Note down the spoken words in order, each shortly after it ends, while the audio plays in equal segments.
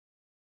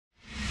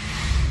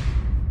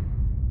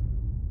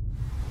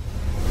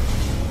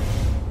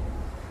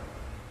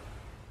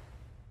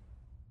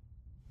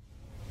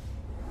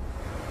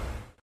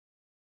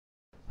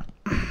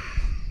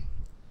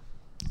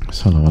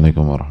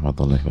Assalamualaikum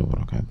warahmatullahi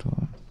wabarakatuh.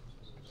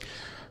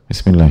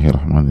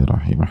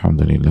 Bismillahirrahmanirrahim.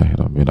 Alhamdulillahi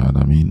rabbil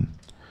alamin.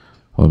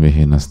 Wa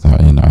bihi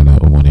nasta'in ala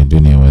umuri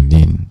dunya wad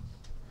din.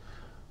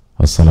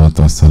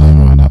 Wassalatu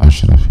wassalamu ala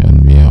asyrafil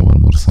anbiya wal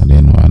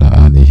mursalin wa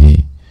ala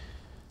alihi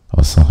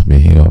wa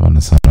sahbihi wa man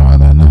sara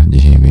ala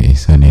nahjihi bi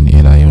ihsanin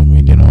ila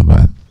yaumil wa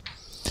ba'd.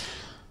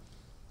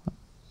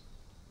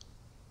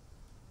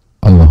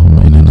 Allahumma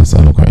inna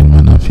nas'aluka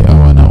ilman nafi'a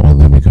wa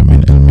na'udzubika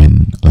min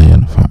ilmin la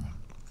yanfa'.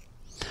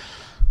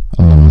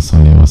 Allahumma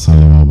salli wa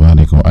sallim wa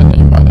barik wa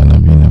an'im ala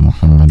nabiyyina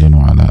Muhammadin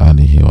wa ala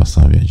alihi wa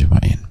sahbihi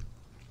ajma'in.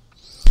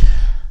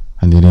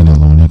 Hadirin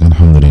Allah muliakan,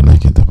 alhamdulillah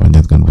kita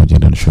panjatkan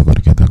puji dan syukur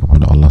kita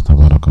kepada Allah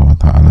Tabaraka wa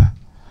Ta'ala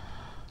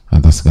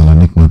atas segala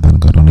nikmat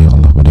dan karunia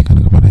Allah berikan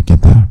kepada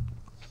kita.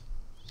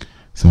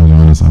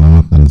 Sebagaimana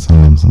salawat dan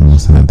salam semoga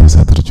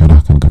senantiasa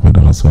tercurahkan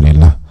kepada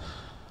Rasulullah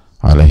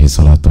alaihi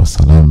salatu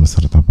wassalam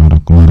beserta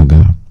para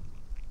keluarga,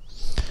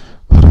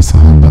 para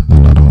sahabat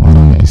dan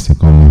orang-orang yang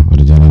istiqomah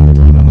berjalan di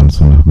bawah naungan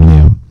sunnah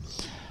beliau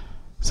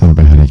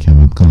sampai hari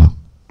kiamat kelak.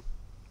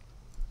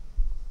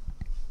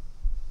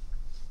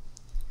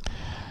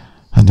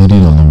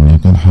 Hadirin Allah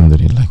muliakan,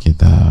 alhamdulillah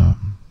kita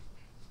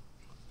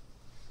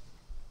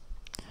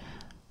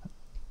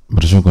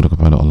bersyukur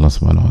kepada Allah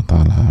Subhanahu wa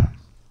taala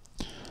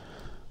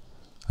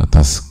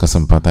atas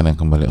kesempatan yang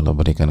kembali Allah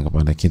berikan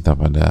kepada kita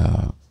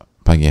pada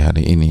pagi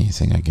hari ini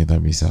sehingga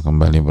kita bisa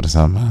kembali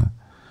bersama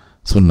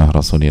sunnah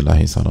Rasulullah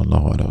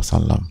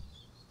SAW.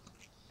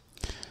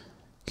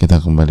 Kita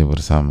kembali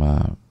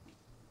bersama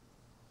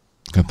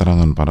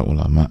keterangan para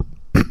ulama.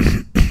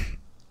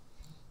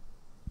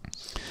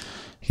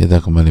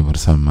 Kita kembali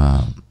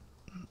bersama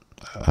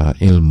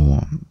ilmu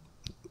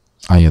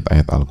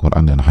ayat-ayat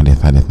Al-Qur'an dan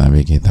hadis-hadis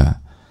Nabi kita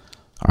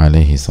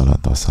alaihi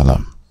salatu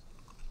wassalam,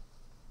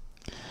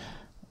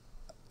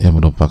 yang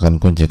merupakan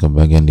kunci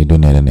kebahagiaan di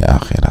dunia dan di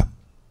akhirat,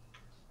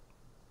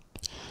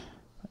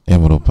 yang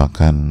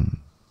merupakan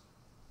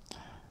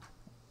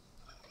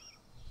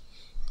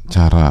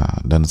cara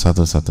dan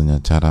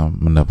satu-satunya cara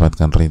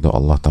mendapatkan ridho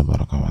Allah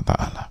Tabaraka wa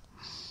Ta'ala.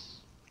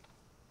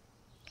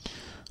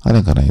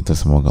 Oleh karena itu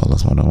semoga Allah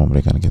SWT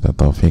memberikan kita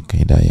taufik,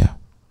 hidayah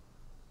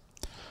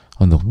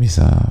untuk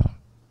bisa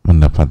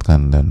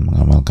mendapatkan dan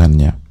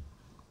mengamalkannya,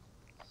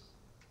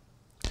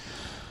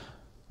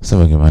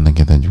 sebagaimana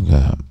kita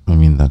juga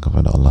meminta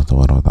kepada Allah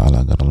Tabaraka wa Ta'ala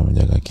agar Allah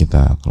menjaga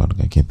kita,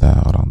 keluarga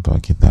kita, orang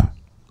tua kita,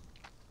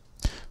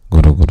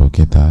 guru-guru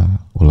kita,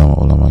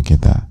 ulama-ulama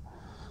kita,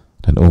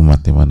 dan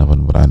umat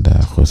dimanapun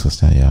berada,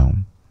 khususnya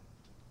yang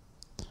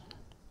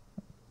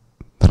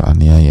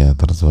teraniaya,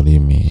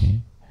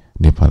 terzolimi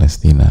di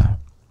Palestina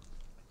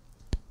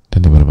dan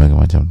di berbagai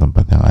macam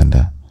tempat yang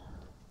ada.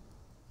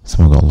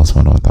 Semoga Allah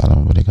SWT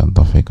memberikan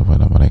taufik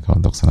kepada mereka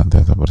untuk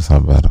senantiasa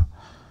bersabar,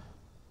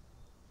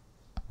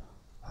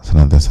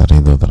 senantiasa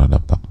ridho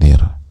terhadap takdir,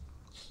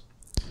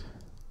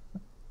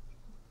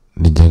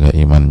 dijaga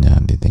imannya,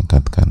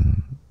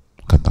 ditingkatkan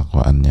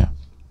ketakwaannya,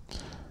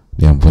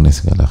 diampuni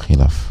segala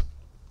khilaf,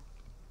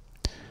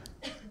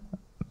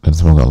 dan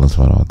semoga Allah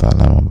SWT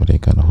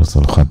memberikan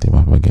husnul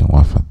khatimah bagi yang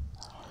wafat,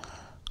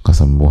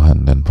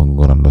 kesembuhan dan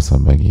pengguguran dosa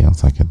bagi yang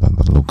sakit dan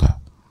terluka,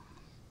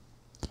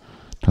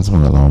 dan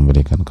semoga Allah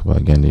memberikan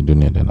kebahagiaan di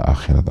dunia dan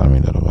akhirat.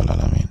 Amin ya rabbal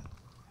alamin.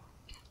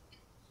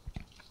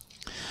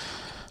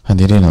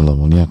 Hadirin Allah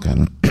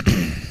muliakan,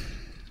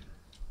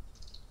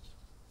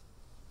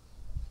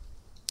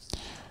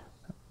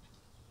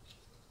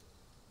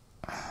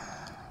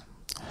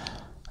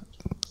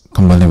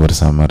 kembali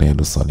bersama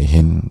Riyaadhush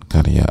Shaalihiin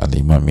karya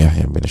al-Imam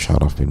Yahya bin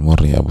Sharaf bin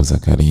Murri Abu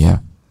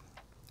Zakaria,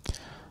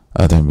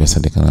 atau yang biasa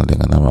dikenal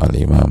dengan nama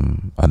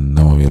al-Imam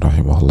An-Nawawi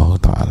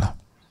rahimahullahu ta'ala.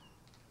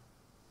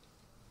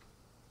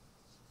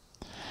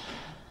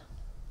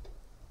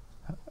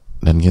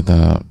 Dan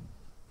kita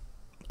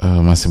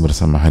masih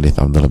bersama hadits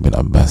Abdullah bin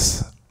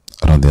Abbas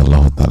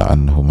Radhiallahu ta'ala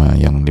anhuma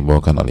yang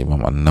dibawakan oleh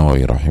Imam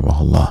An-Nawawi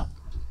rahimahullah.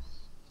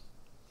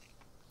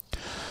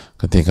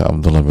 Ketika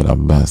Abdullah bin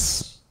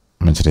Abbas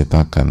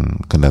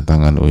menceritakan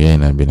kedatangan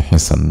Uyainah bin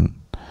Hishn,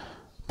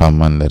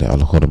 paman dari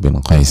al-Hurr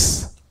bin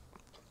Qais,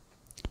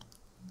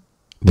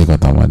 di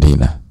kota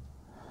Madinah,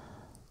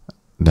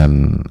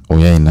 dan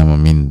Uyainah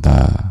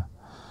meminta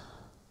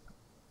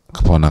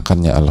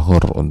keponakannya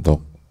al-Hurr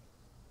untuk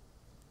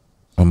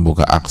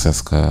membuka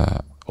akses ke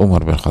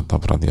Umar bin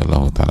Khattab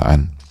radhiallahu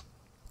ta'ala.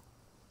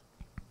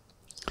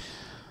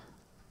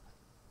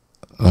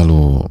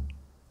 Lalu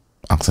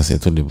akses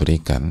itu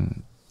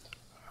diberikan.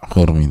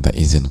 Hurr minta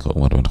izin ke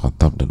Umar bin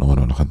Khattab dan Umar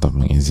bin Khattab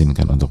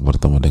mengizinkan untuk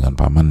bertemu dengan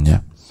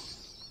pamannya.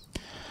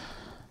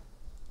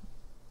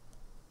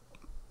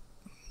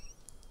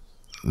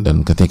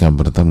 Dan ketika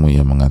bertemu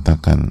ia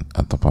mengatakan,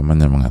 atau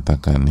pamannya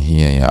mengatakan,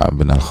 hiya ya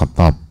ibn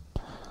al-Khattab,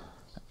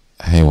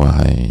 hei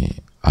wahai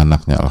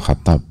anaknya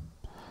al-Khattab,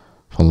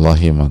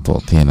 wallahi ma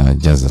tu'tina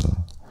jazl,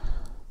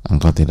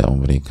 engkau tidak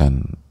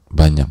memberikan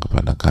banyak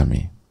kepada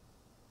kami.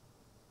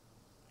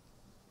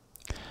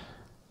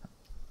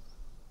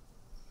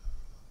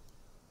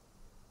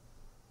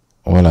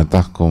 Wala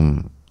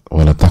tahkum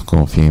wala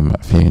tahkum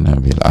fina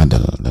bil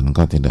adl, dan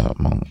engkau tidak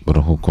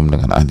berhukum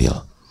dengan adil.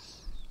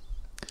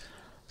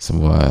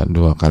 Sebuah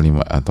dua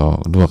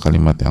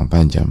kalimat yang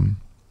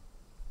tajam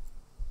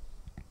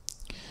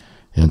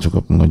yang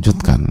cukup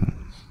mengejutkan.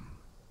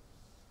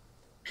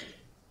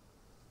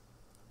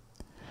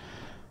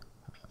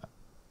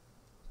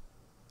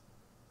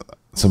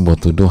 Sebuah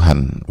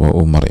tuduhan bahwa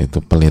Umar itu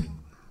pelit.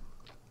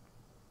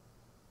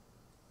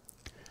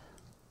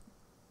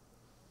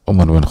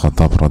 Umar bin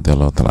Khattab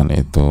radhiallahu ta'ala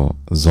itu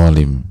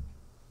zalim,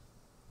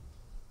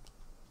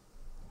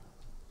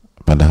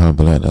 padahal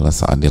beliau adalah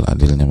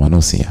seadil-adilnya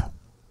manusia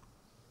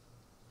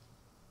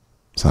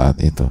saat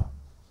itu,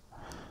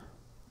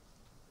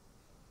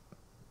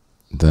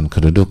 dan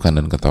kedudukan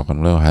dan ketakwaan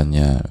beliau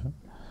hanya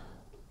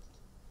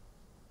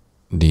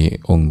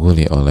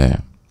diungguli oleh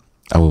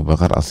Abu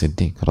Bakar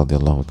As-Siddiq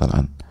radhiyallahu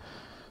ta'ala.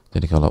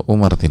 Jadi kalau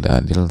Umar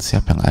tidak adil,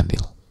 siapa yang adil?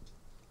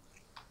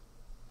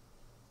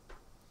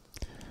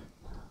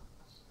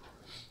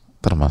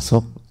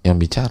 Termasuk yang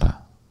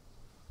bicara.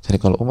 Jadi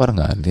kalau Umar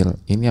nggak adil,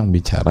 ini yang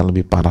bicara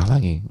lebih parah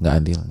lagi nggak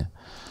adilnya.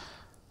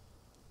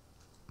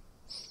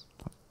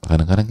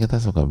 Kadang-kadang kita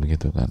suka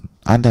begitu kan,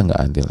 Anda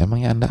nggak adil,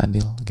 emangnya Anda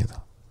adil gitu.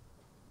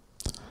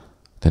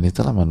 Dan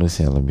itulah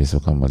manusia lebih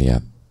suka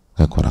melihat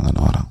kekurangan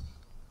orang.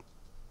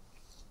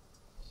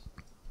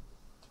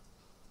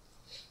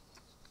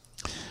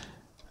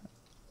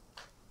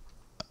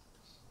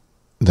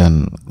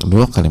 Dan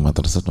dua kalimat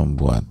tersebut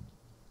membuat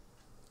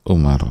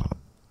Umar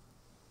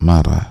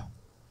marah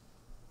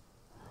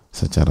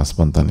secara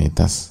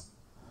spontanitas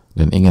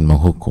dan ingin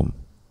menghukum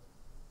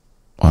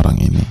orang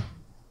ini.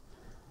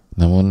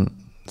 Namun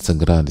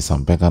segera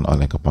disampaikan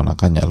oleh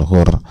keponakannya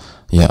al-Hurr,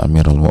 "Ya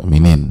Amirul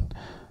Mukminin,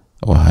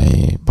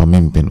 wahai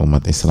pemimpin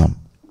umat Islam,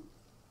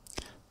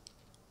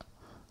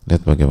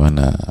 lihat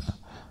bagaimana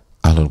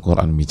ahlul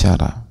Qur'an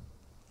bicara,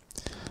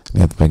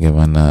 lihat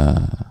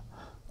bagaimana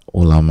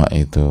ulama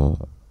itu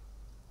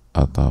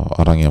atau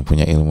orang yang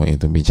punya ilmu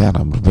itu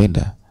bicara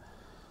berbeda.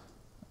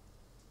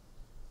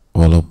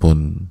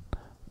 Walaupun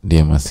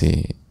dia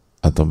masih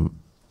atau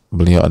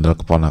beliau adalah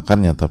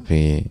keponakannya,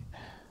 tapi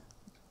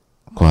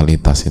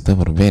kualitas itu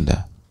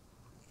berbeda.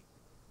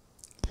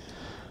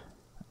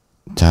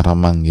 Cara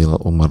manggil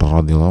Umar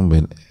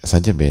Radhiallahu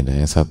saja beda.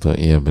 Yang satu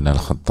ia bin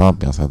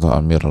al-Khatthab, yang satu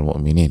Amirul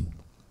Mukminin.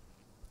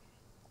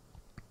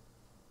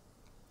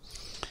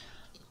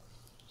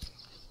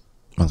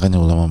 Makanya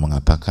ulama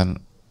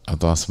mengatakan,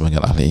 atau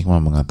sebagian ahli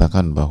hikmah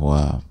mengatakan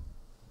bahwa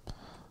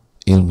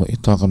ilmu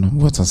itu akan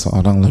membuat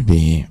seseorang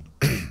lebih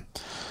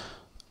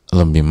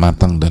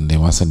matang dan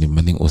dewasa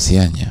dibanding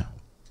usianya.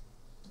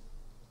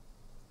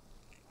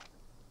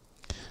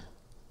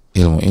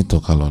 Ilmu itu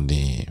kalau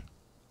diamalkan,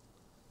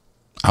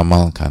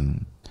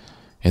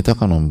 itu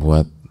akan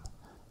membuat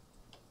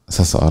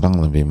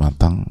seseorang lebih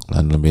matang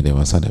dan lebih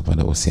dewasa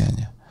daripada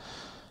usianya.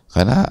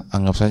 Karena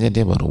anggap saja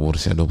dia baru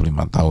berusia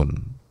 25 tahun,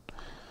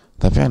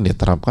 tapi yang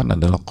diterapkan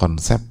adalah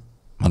konsep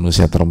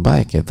manusia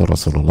terbaik, yaitu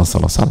Rasulullah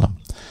SAW,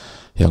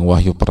 yang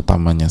wahyu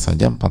pertamanya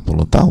saja 40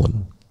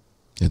 tahun.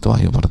 Itu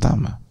wahyu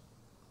pertama.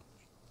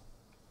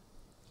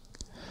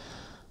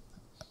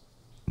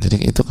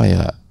 Jadi itu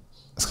kayak,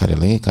 sekali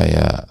lagi,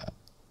 kayak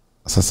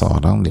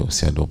seseorang di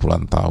usia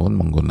 20-an tahun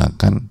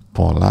menggunakan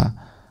pola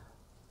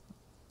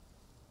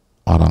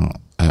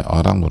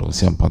orang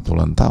berusia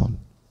 40-an tahun.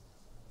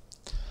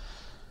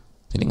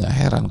 Jadi nggak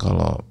heran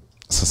kalau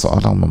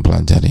seseorang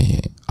mempelajari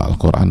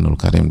Al-Qur'anul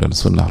Karim dan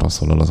Sunnah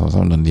Rasulullah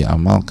SAW dan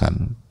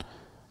diamalkan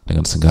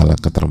dengan segala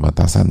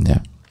keterbatasannya,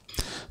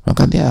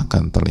 maka dia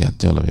akan terlihat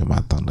jauh lebih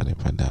matang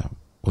daripada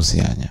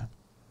usianya.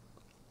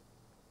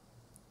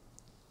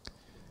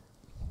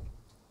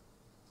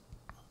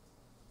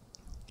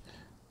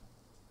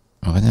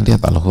 Makanya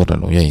lihat al-Hurr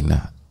dan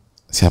Uyainah,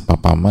 siapa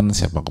paman,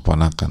 siapa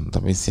keponakan,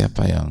 tapi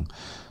siapa yang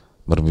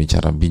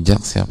berbicara bijak,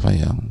 siapa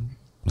yang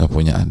nggak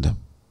punya adab.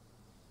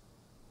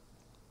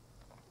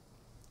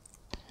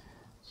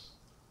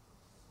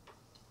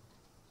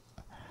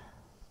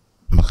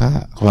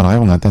 Maka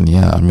keponakannya mengatakan,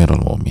 "Ya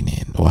Amirul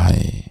Mukminin,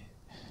 wahai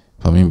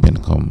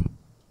pemimpin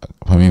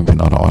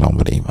orang-orang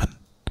beriman,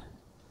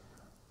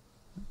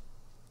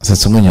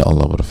 sesungguhnya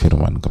Allah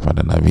berfirman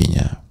kepada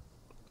Nabi-Nya."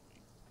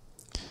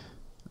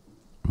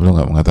 Belum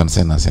nggak mengatakan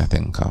saya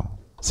nasihati engkau,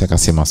 saya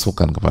kasih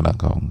masukan kepada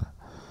engkau. Enggak.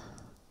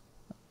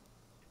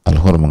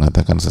 Al-Hurr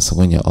mengatakan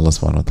sesungguhnya Allah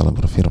SWT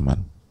berfirman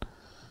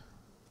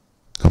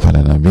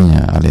kepada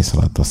Nabi-Nya alaihi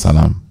salatu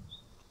wassalam,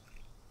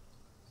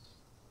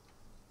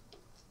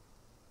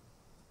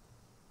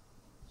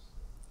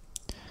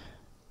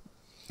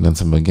 dan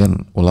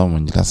sebagian ulama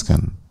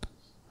menjelaskan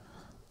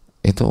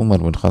itu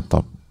Umar bin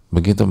Khattab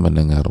begitu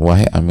mendengar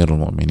wahai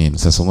Amirul Mukminin,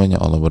 sesungguhnya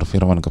Allah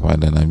berfirman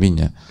kepada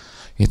Nabi-Nya,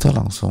 itu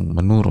langsung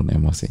menurun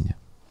emosinya.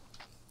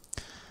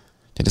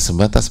 Jadi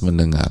sebatas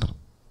mendengar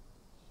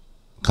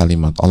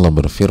kalimat Allah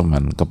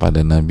berfirman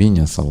kepada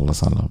Nabi-Nya sallallahu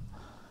alaihi wasallam,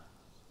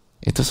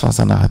 itu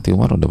suasana hati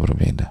Umar udah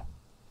berbeda.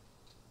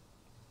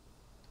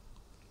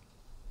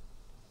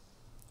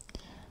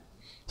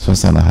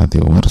 Suasana hati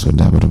Umar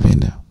sudah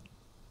berbeda.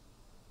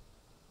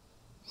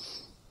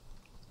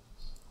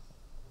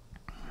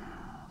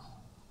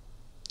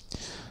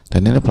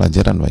 Dan ini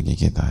pelajaran bagi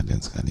kita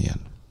hadirin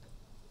sekalian.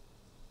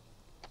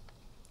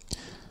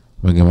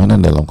 Bagaimana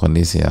dalam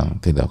kondisi yang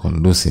tidak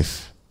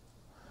kondusif,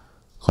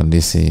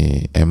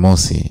 kondisi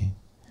emosi,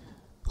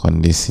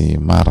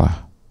 kondisi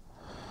marah,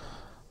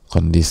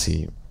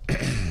 kondisi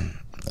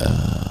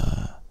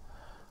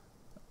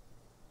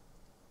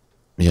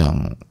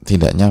yang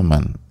tidak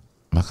nyaman,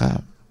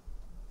 maka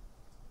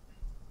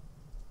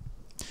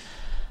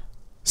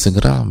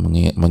segera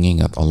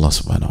mengingat Allah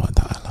Subhanahu wa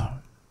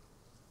Ta'ala.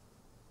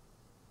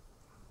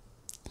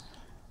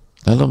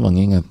 Lalu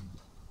mengingat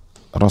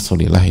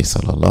Rasulullah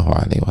Sallallahu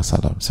Alaihi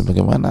Wasallam,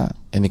 sebagaimana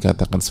yang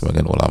dikatakan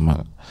sebagian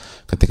ulama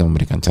ketika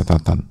memberikan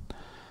catatan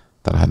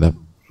terhadap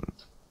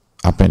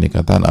apa yang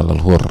dikatakan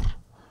al-Hurr.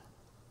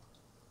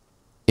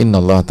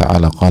 Inna Allah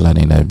Ta'ala qala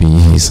li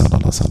Nabi-Nya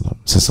Sallallahu Alaihi Wasallam,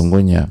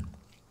 sesungguhnya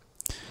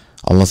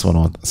Allah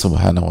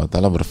Subhanahu Wa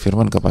Ta'ala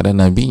berfirman kepada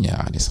Nabi-Nya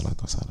alaihi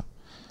salatu wasallam.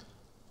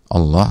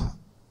 Allah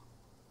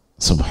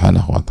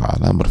Subhanahu Wa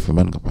Ta'ala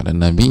berfirman kepada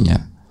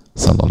Nabi-Nya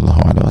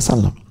Sallallahu Alaihi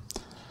Wasallam.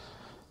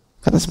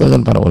 Kata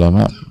sebagian para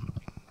ulama,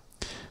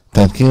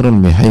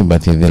 tadhkirun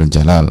bihaibati dzil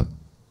jalal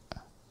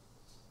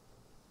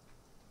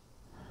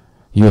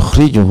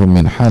yukhrijuhu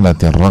min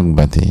halati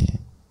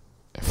ar-ragbati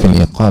fil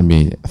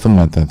iqabi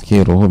thumma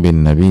tadhkiruhu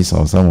bin nabi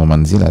sallallahu alaihi wasallam wa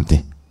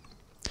manzilatihi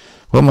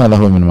wa ma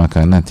lahu min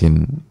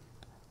makanatin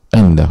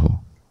indahu.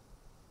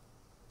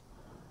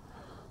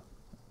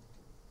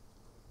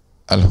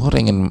 Al-Hurr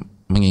ingin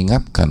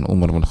mengingatkan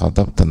Umar bin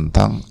Khattab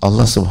tentang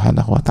Allah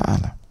Subhanahu wa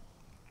Ta'ala.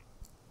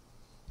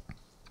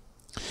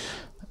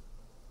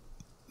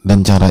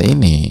 Dan cara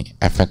ini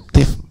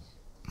efektif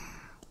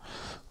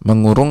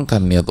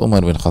mengurungkan niat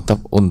Umar bin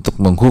Khattab untuk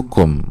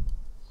menghukum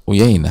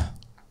Uyainah.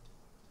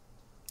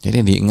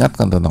 Jadi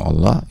diingatkan tentang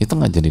Allah, itu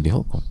nggak jadi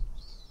dihukum.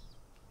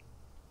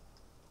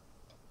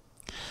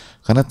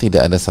 Karena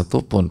tidak ada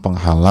satupun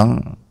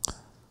penghalang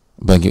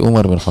bagi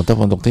Umar bin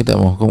Khattab untuk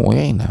tidak menghukum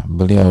Uyainah.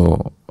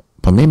 Beliau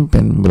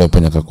pemimpin, beliau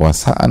punya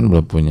kekuasaan,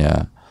 beliau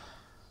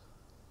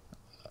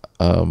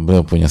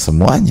punya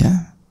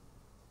semuanya.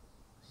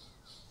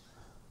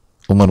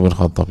 Umar bin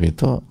Khattab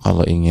itu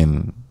kalau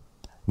ingin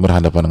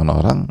berhadapan dengan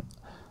orang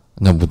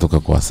nggak butuh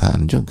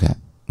kekuasaan juga,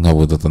 nggak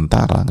butuh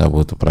tentara, nggak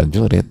butuh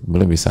prajurit,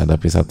 beliau bisa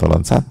hadapi satu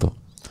lawan satu.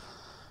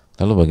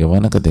 Lalu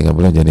bagaimana ketika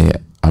beliau jadi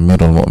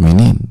Amirul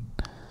Mukminin,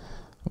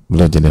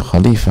 beliau jadi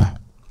Khalifah,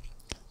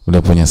 beliau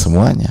punya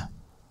semuanya.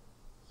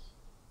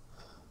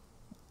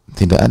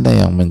 Tidak ada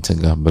yang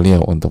mencegah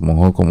beliau untuk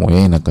menghukum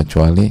Uyainah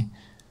kecuali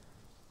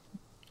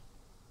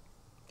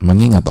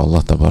mengingat Allah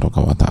Tabaraka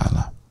wa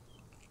Ta'ala,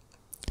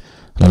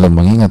 lalu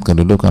mengingat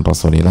kedudukan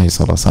Rasulullah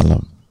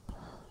SAW,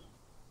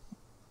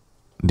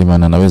 di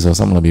mana Nabi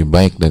SAW lebih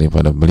baik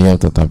daripada beliau,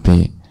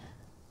 tetapi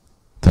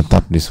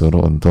tetap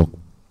disuruh untuk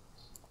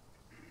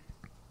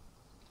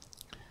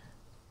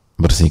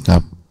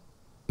bersikap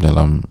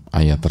dalam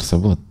ayat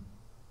tersebut.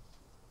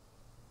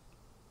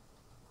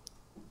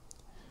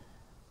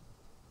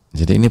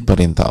 Jadi ini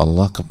perintah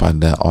Allah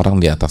kepada orang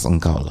di atas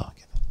engkau loh.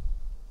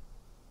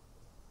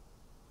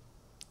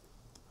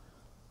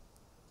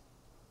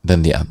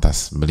 Dan di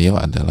atas beliau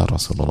adalah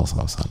Rasulullah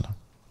SAW.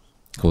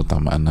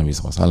 Keutamaan Nabi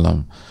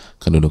SAW,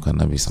 kedudukan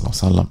Nabi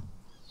SAW.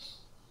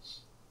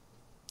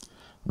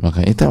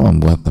 Maka itu yang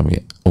membuat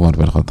Nabi Umar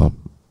bin Khattab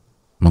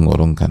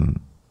mengurungkan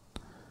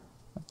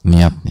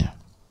niatnya.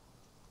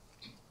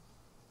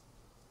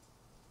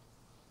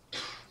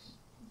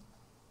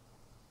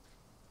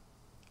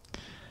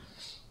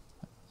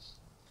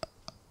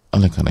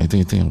 Oleh karena itu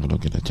yang perlu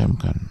kita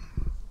camkan.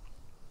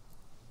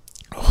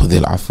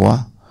 Khudhil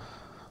afwa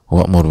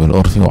wa'mur bil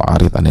urfi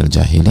wa'arid anil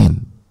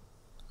jahilin.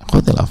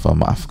 Khudhil afwa,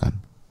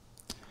 maafkan.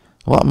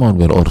 Wa'mur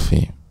bil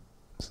urfi,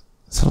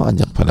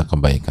 selalu ajak pada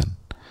kebaikan.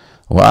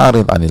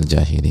 Wa'arid anil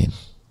jahilin,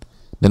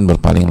 dan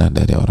berpalinglah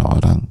dari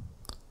orang-orang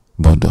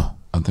bodoh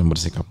atau yang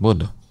bersikap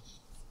bodoh.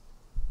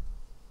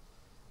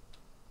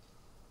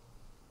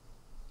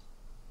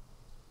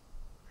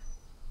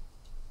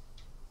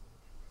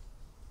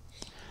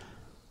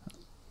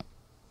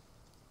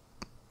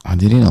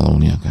 Hadirin Allah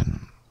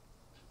muliakan,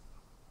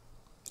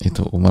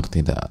 itu Umar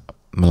tidak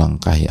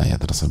melangkahi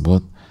ayat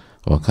tersebut.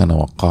 Wa kana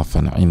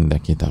waqafan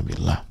 'inda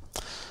kitabillah,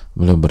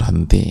 beliau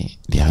berhenti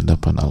di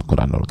hadapan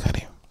Al-Qur'anul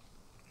Karim.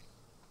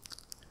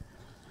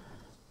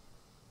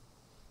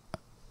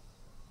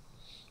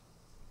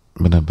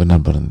 Benar-benar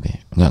berhenti,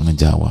 nggak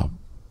ngejawab.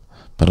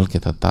 Padahal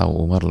kita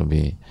tahu Umar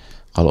lebih,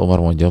 kalau Umar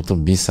mau jawab tuh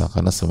bisa,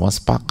 karena semua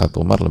sepakat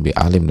Umar lebih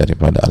alim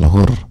daripada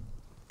al-Hurr.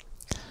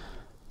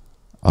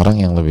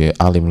 Orang yang lebih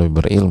alim, lebih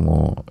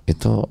berilmu,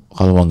 itu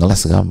kalau mau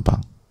ngeles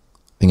gampang,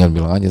 tinggal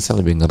bilang aja, saya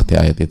lebih ngerti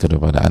ayat itu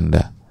daripada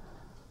Anda,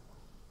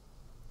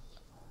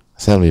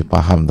 saya lebih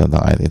paham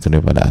tentang ayat itu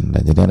daripada Anda,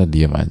 jadi Anda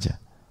diam aja.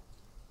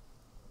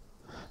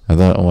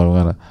 Atau Umar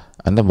mengatakan,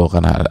 Anda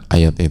bawakan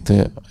ayat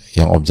itu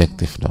yang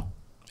objektif dong,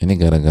 ini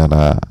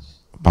gara-gara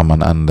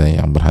paman Anda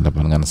yang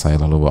berhadapan dengan saya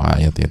lalu bawa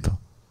ayat itu.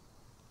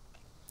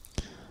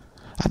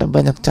 Ada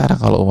banyak cara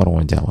kalau Umar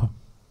mau jawab.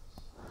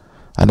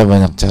 Ada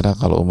banyak cara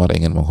kalau Umar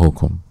ingin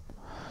menghukum.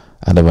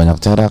 Ada banyak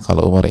cara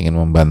kalau Umar ingin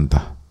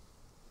membantah.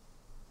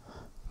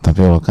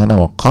 tapi wa kana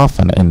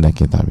waqafan 'inda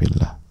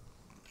kitabillah.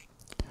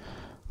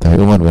 Tapi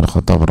Umar bin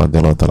Khattab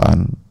radhiyallahu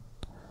ta'ala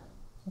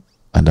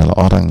adalah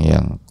orang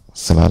yang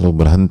selalu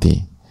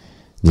berhenti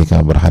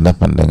jika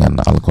berhadapan dengan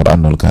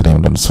Al-Qur'anul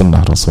Karim dan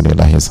sunnah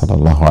Rasulullah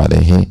sallallahu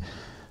alaihi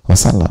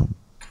wasallam.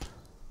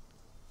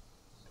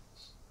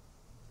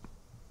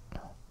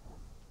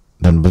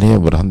 Dan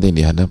beliau berhenti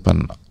di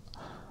hadapan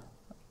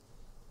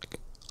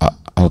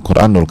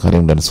Al-Qur'anul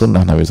Karim dan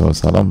sunnah Nabi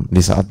SAW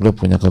di saat beliau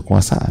punya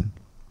kekuasaan,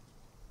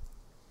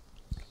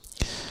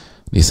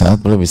 di saat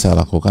beliau bisa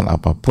lakukan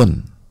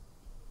apapun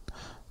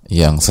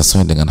yang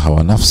sesuai dengan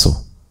hawa nafsu,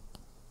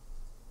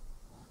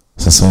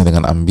 sesuai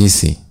dengan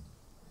ambisi,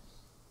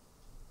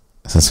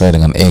 sesuai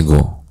dengan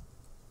ego.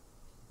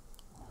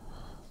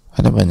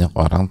 Ada banyak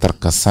orang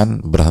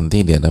terkesan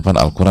berhenti di hadapan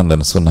Al-Quran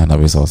dan sunnah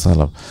Nabi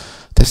SAW,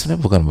 tapi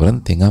sebenarnya bukan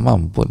berhenti, nggak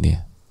mampu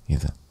dia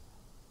gitu,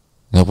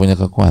 nggak punya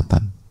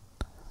kekuatan,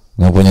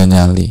 nggak punya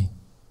nyali.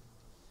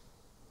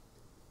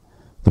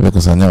 Tapi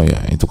kesannya, oh ya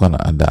itu kan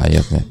ada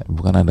ayatnya.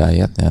 Bukan ada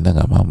ayatnya, Anda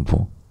nggak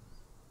mampu.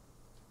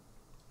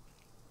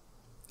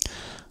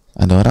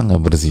 Ada orang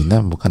nggak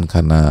berzina bukan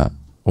karena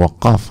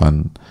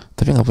wakafan,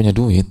 tapi nggak punya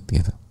duit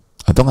gitu,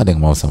 atau nggak ada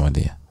yang mau sama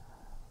dia.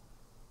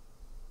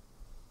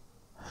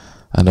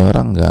 Ada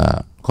orang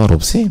nggak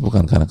korupsi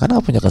bukan karena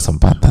nggak punya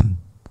kesempatan.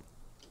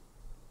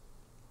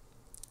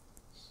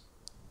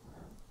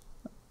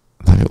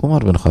 Tapi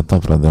Umar bin Khattab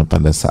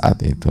pada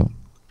saat itu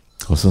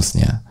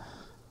khususnya,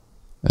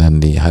 dan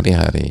di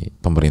hari-hari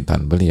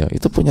pemerintahan beliau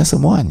itu punya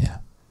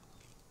semuanya,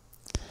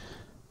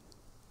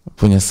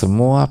 punya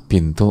semua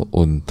pintu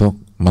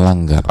untuk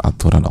melanggar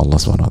aturan Allah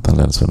SWT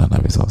dan sunnah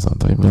Nabi SAW,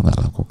 tapi beliau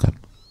nggak lakukan.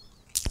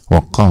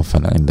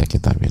 Waqafan 'inda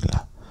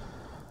kitabillah.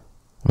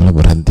 Beliau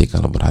berhenti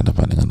kalau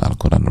berhadapan dengan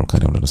Al-Qur'anul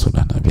Karim dan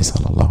sunnah Nabi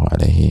Sallallahu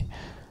Alaihi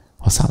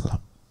Wasallam.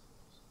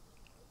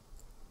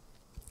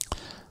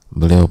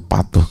 Beliau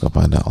patuh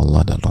kepada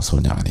Allah dan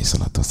Rasulnya alaihi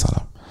salatu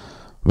wassalam.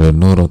 Beliau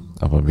nurut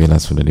apabila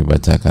sudah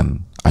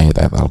dibacakan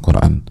ayat-ayat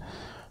Al-Quran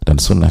dan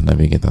sunnah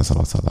Nabi kita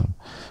Sallallahu Alaihi Wasallam.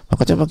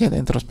 Maka coba kita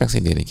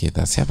introspeksi diri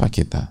kita, siapa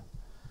kita?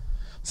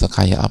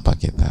 Sekaya apa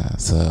kita,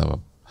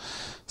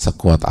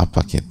 sekuat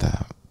apa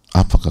kita,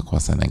 apa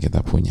kekuasaan yang kita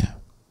punya,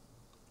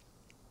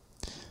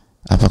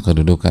 apa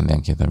kedudukan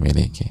yang kita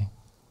miliki,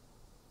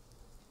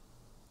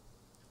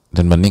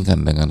 dan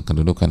bandingkan dengan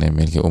kedudukan yang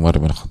miliki Umar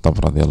bin Khattab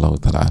radhiyallahu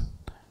ta'ala.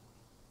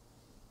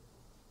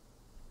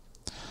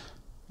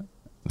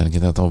 Dan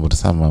kita tahu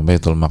bersama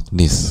Baitul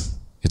Maqdis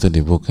itu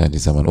dibuka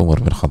di zaman Umar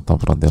bin Khattab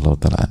radhiyallahu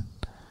ta'ala.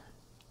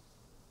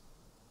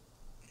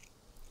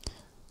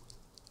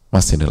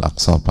 Masjidil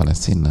Aqsa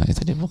Palestina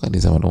itu dibuka di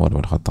zaman Umar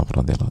bin Khattab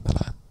radhiyallahu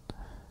ta'ala.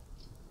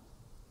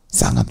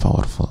 Sangat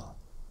powerful.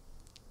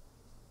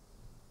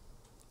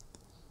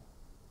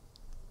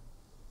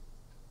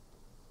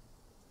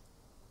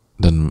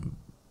 Dan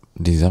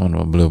di zaman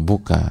beliau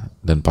buka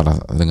dan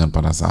dengan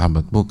para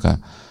sahabat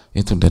buka,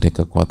 itu dari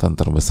kekuatan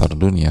terbesar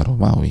dunia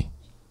Romawi,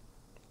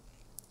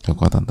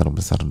 kekuatan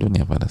terbesar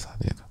dunia pada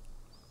saat itu.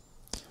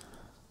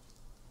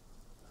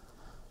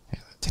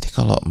 Jadi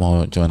kalau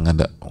mau cuma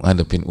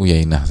ngadepin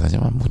Uyainah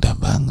saja mah mudah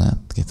banget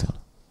gitu.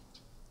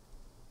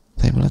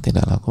 Saya malah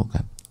tidak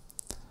lakukan.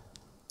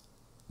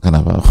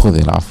 Kenapa?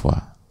 Khudhil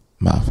afwa,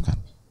 maafkan.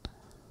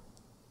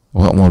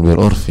 Wa'mur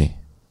bil urfi,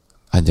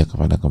 ajak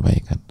kepada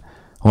kebaikan.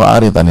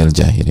 Wa'arid anil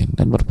jahilin,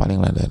 dan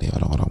berpalinglah dari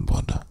orang-orang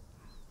bodoh.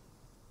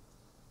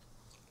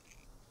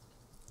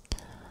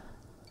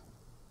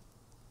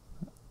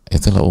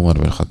 Itulah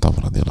Umar bin Khattab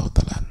radhiyallahu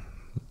ta'ala.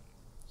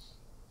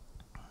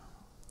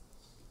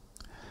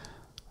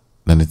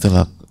 Dan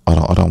itulah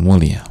orang-orang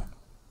mulia.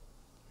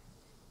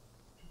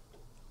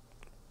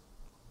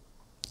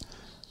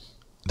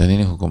 Dan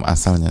ini hukum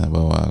asalnya,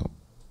 bahwa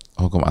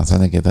hukum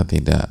asalnya kita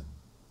tidak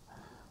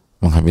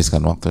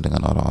menghabiskan waktu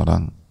dengan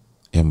orang-orang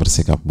yang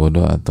bersikap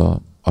bodoh atau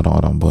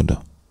orang-orang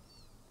bodoh.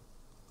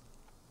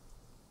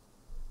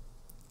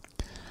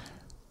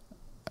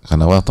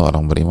 Karena waktu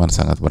orang beriman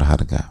sangat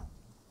berharga,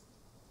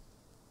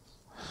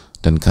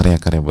 dan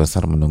karya-karya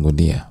besar menunggu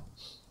dia.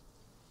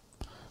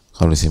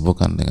 Kalau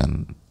disibukkan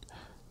dengan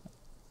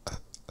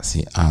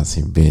si A,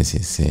 si B,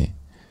 si C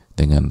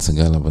dengan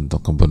segala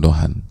bentuk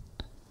kebodohan,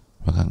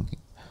 maka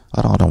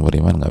orang-orang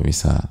beriman nggak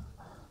bisa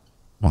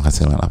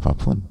menghasilkan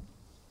apapun.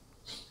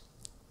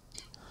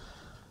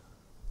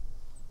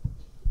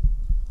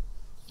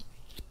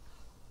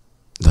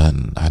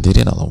 Dan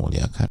hadirin Allah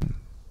muliakan,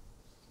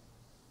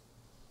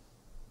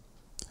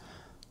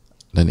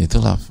 dan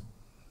itulah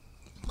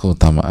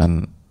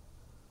keutamaan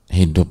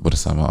hidup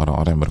bersama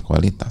orang-orang yang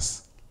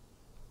berkualitas,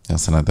 yang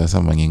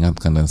senantiasa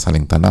mengingatkan dan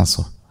saling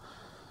tanasuh,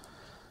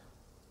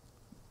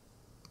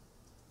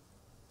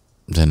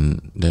 dan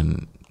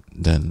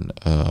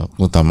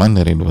keutamaan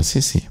dari dua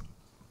sisi.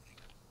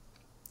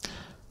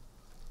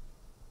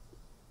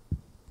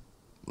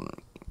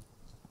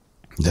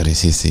 Dari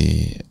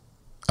sisi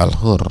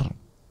al-Hurr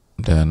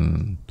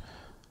dan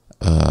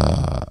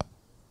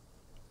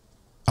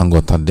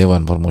anggota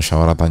dewan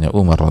permusyawaratannya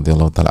Umar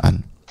Radhiallahu ta'ala,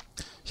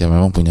 yang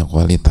memang punya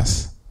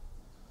kualitas,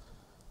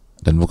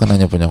 dan bukan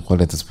hanya punya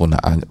kualitas,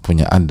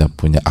 punya adab,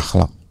 punya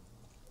akhlak,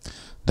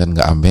 dan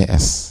nggak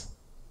ABS.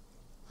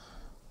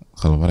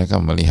 Kalau mereka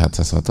melihat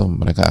sesuatu,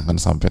 mereka akan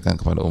sampaikan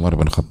kepada Umar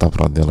bin Khattab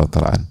radhiallahu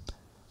ta'ala.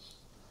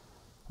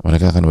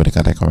 Mereka akan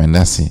memberikan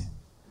rekomendasi,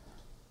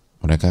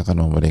 mereka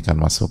akan memberikan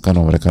masukan,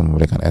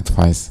 memberikan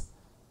advice.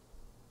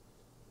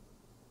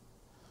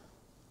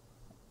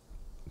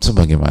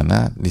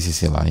 Sebagaimana di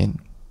sisi lain,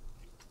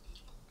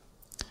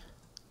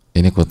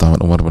 ini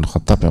keutamaan Umar bin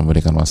Khattab yang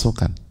memberikan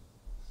masukan.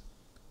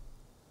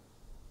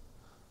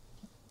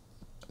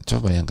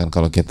 Coba bayangkan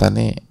kalau kita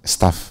nih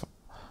staf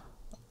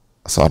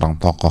seorang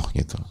tokoh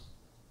gitu,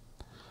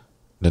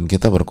 dan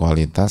kita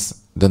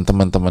berkualitas, dan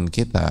teman-teman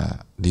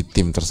kita di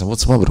tim tersebut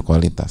semua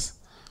berkualitas.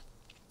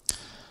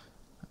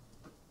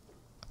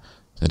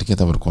 Jadi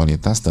kita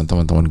berkualitas dan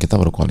teman-teman kita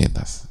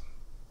berkualitas,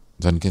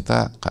 dan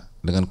kita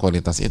dengan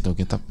kualitas itu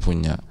kita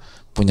punya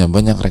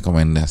banyak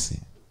rekomendasi,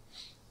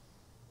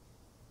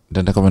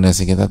 dan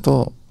rekomendasi kita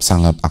tuh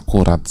sangat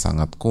akurat,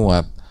 sangat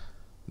kuat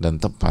dan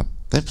tepat.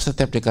 Tapi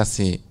setiap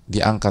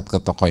diangkat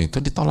ke tokoh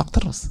itu ditolak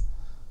terus,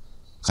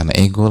 karena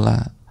ego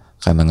lah,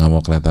 karena nggak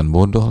mau kelihatan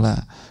bodoh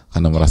lah,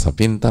 karena merasa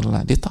pintar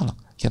lah, ditolak.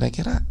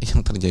 Kira-kira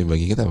yang terjadi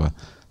bagi kita apa?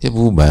 Ya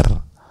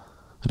bubar.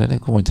 Udah deh,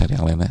 aku mau cari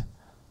yang lainnya.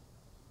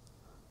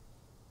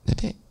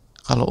 Jadi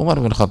kalau Umar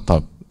bin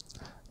Khattab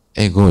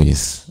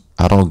egois,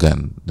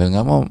 arogan, dan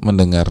nggak mau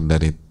mendengar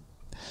dari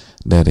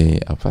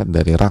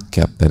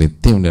rakyat, dari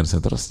tim dan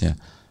seterusnya,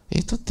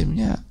 itu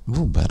timnya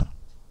bubar.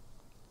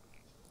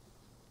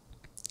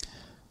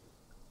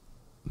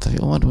 Tapi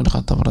Umar bin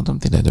Khattab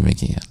tidak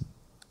demikian.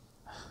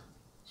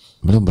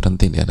 Beliau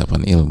berhenti di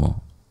hadapan ilmu.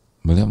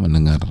 Beliau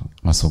mendengar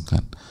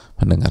masukan,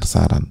 mendengar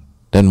saran,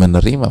 dan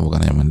menerima,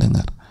 bukan hanya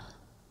mendengar,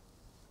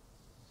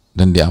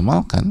 dan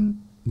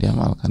diamalkan,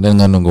 dan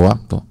nggak nunggu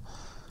waktu.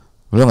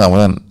 Beliau nggak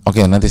bilang, oke,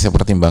 nanti saya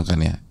pertimbangkan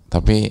ya,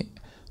 tapi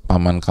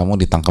paman kamu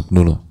ditangkap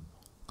dulu,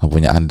 nggak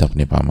punya adab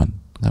nih paman.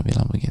 Nggak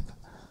bilang begitu.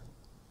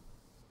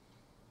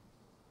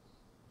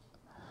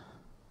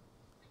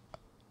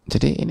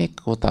 Jadi ini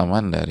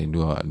keutamaan dari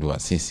dua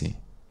sisi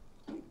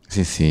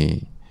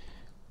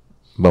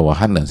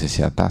bawahan dan sisi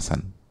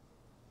atasan,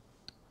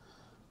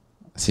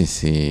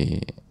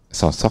 sisi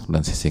sosok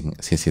dan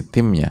sisi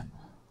timnya,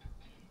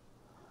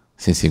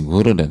 sisi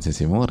guru dan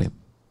sisi murid,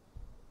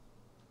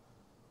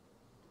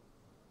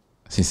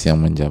 sisi yang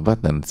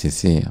menjabat dan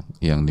sisi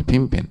yang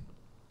dipimpin.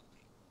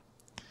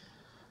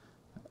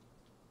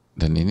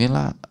 Dan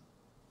inilah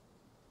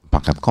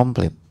paket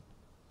komplit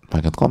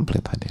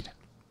hadirin.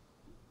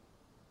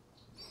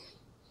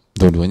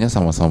 Dua-duanya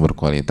sama-sama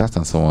berkualitas,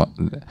 dan semua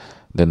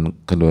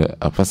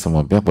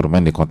pihak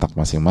bermain di kotak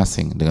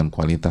masing-masing dengan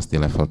kualitas di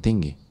level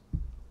tinggi.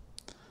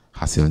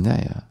 Hasilnya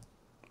ya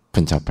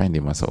pencapaian di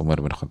masa Umar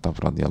bin Khattab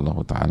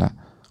radhiallahu ta'ala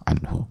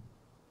anhu.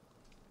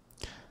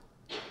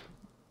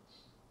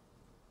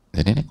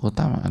 Jadi ini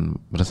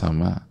keutamaan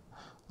bersama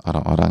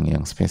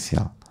orang-orang yang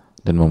spesial,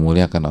 dan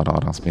memuliakan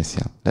orang-orang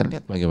spesial. Dan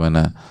lihat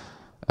bagaimana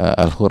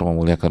al-Hurr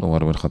memuliakan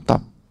Umar bin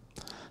Khattab,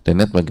 dan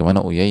lihat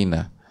bagaimana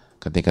Uyainah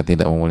ketika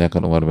tidak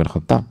memuliakan Umar bin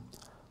Khattab,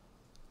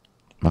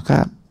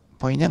 maka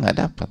poinnya nggak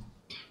dapat.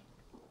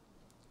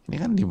 Ini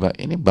kan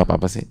ini bab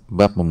apa sih?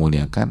 Bab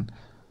memuliakan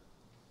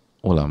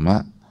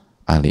ulama,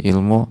 ahli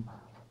ilmu,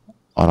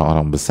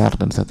 orang-orang besar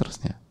dan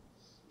seterusnya.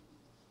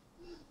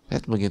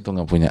 Lihat begitu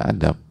nggak punya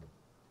adab,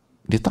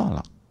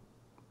 ditolak,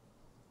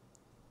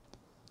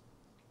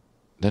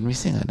 dan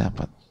misi nggak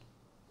dapat.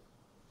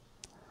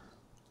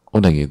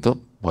 Udah gitu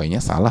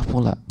poinnya salah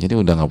pula, jadi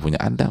udah nggak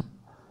punya adab,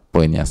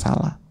 poinnya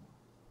salah.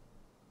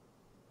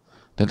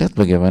 Dan lihat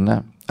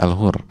bagaimana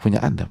al-Hurr punya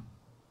adab,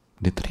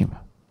 diterima.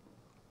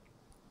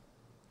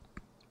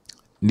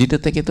 Di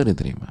detik itu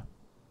diterima.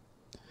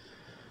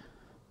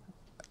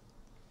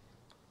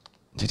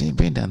 Jadi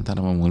beda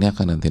antara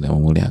memuliakan dan tidak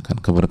memuliakan,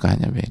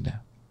 keberkahannya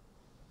beda.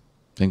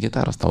 Dan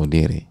kita harus tahu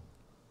diri.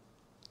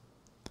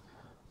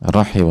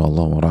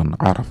 Rahimallahu murran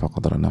arafa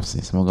qadra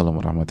nafsi. Semoga Allah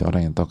merahmati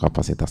orang yang tahu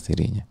kapasitas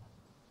dirinya.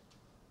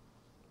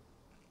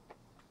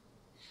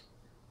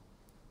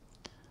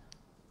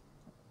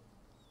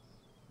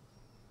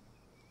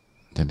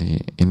 Jadi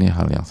ini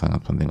hal yang sangat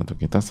penting untuk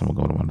kita.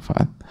 Semoga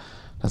bermanfaat,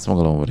 dan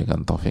semoga Allah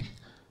memberikan taufik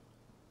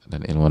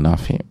dan ilmu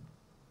nafi.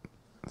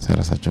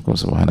 Saya rasa cukup.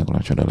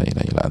 Subhanakallahumma wa bihamdika, la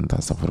ilaha illa anta,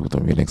 astaghfiruka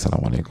wa atubu ilaik.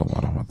 Assalamualaikum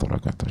warahmatullahi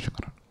wabarakatuh.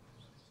 Syukran.